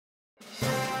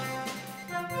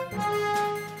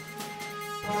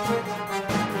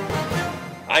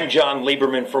I'm Jon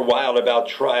Leiberman for Wild About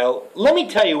Trial. Let me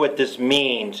tell you what this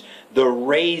means, the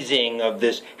raising of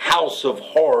this house of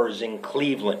horrors in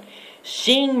Cleveland.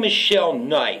 Seeing Michelle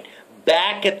Knight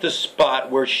back at the spot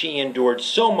where she endured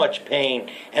so much pain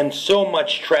and so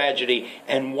much tragedy,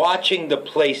 and watching the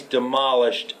place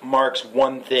demolished marks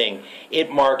one thing. It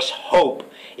marks hope.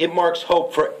 It marks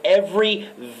hope for every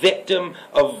victim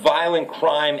of violent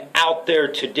crime out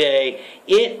there today.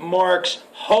 It marks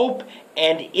hope,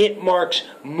 and it marks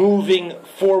moving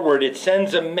forward. It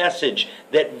sends a message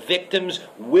that victims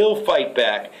will fight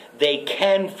back, they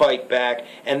can fight back,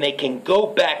 and they can go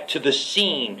back to the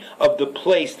scene of the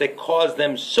place that caused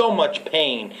them so much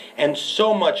pain and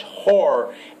so much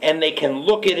horror, and they can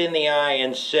look it in the eye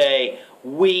and say,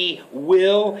 we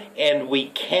will and we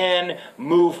can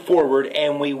move forward,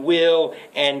 and we will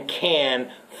and can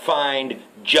find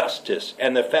justice.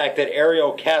 And the fact that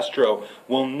Ariel Castro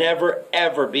will never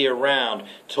ever be around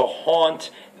to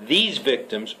haunt these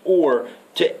victims or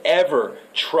to ever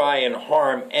try and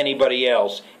harm anybody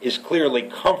else is clearly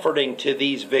comforting to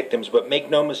these victims. But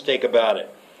make no mistake about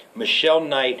it, Michelle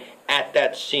Knight at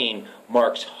that scene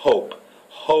marks hope.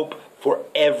 Hope for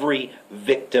every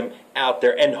victim out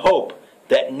there, and hope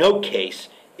that no case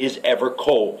is ever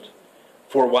cold.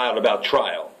 For Wild About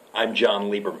Trial, I'm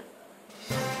Jon Leiberman.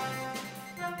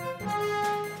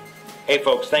 Hey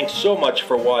folks, thanks so much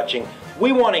for watching.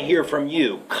 We want to hear from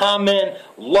you. Comment,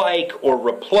 like, or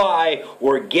reply,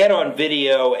 or get on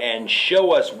video and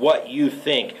show us what you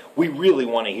think. We really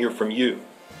want to hear from you.